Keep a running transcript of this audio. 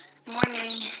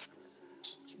Morning.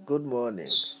 Good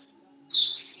morning.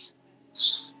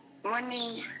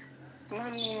 Morning.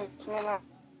 Morning. Morning.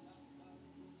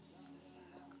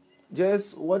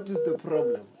 Jess, what is the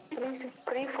problem? Please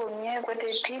pray for me. I got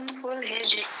a painful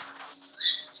headache.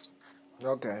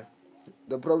 Okay.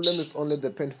 The problem is only the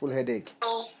painful headache.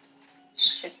 Oh.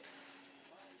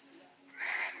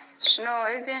 No,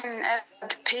 even I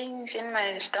have pains in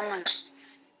my stomach.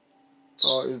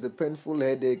 Or is the painful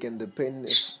headache and the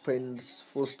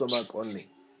painful stomach only?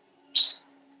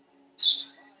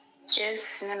 Yes,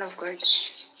 man of God.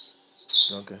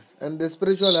 Okay. And the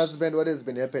spiritual husband, what has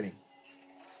been happening?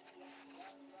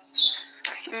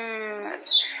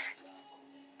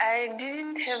 I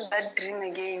didn't have that dream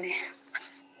again.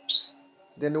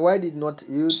 Then why did not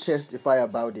you testify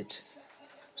about it?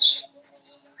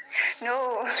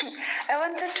 No, I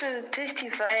wanted to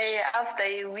testify after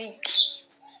a week.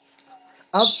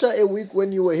 After a week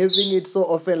when you were having it so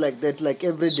often like that, like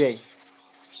every day?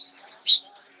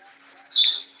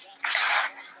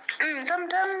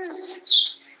 Sometimes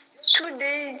 2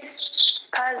 days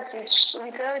pass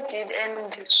without it,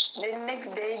 and the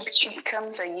next day it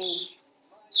comes again.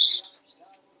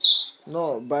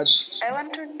 No, but I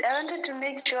wanted to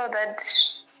make sure that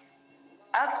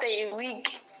after a week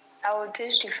I will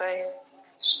testify.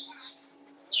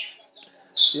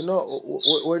 you know,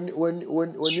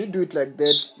 when you do it like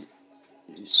that,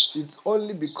 it's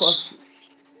only because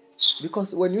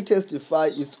when you testify,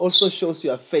 it also shows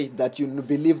your faith that you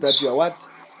believe that you are what?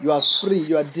 You are free,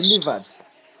 you are delivered.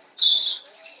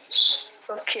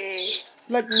 Okay.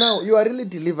 Like now, you are really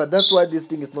delivered. That's why this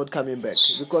thing is not coming back.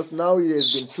 Because now it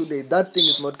has been 2 days. That thing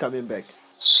is not coming back.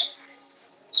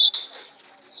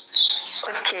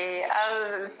 Okay,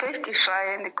 I'll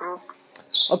testify in the group.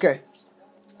 Okay.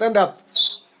 Stand up.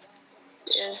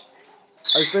 Yes.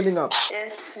 Are you standing up?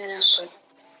 Yes,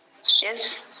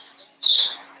 yes.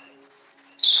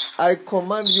 I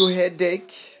command you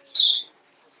headache.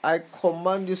 I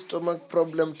command you stomach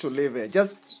problem to leave here.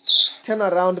 Just turn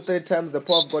around 3 times. The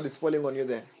power of God is falling on you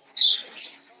there.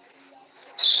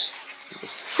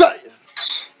 Fire!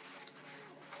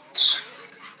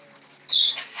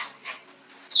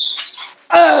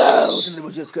 Out in the name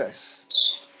of Jesus Christ.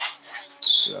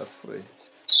 You are free.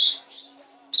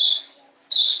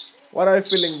 What are you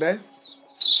feeling there?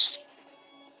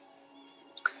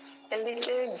 A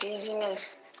little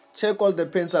dizziness. Check all the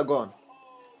pains are gone.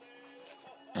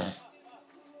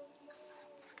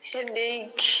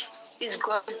 Headache is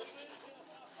gone.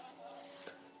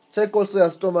 Check also your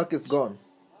stomach is gone.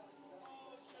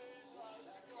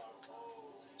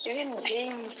 Even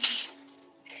pain.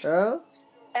 Huh?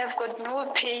 I've got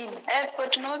no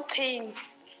pain.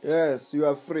 Yes, you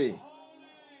are free.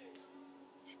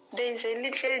 There is a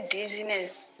little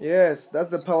dizziness. Yes, that's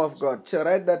the power of God.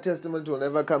 Write that testimony will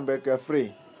never come back. You are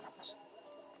free.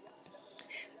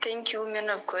 Thank you, man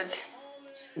of God.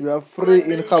 You are free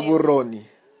in Gaborone.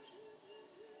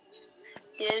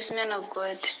 Yes, man of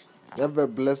God. Have a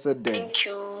blessed day. Thank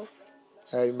you.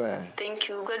 Amen. Thank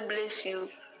you. God bless you.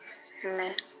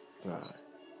 Amen. Bye.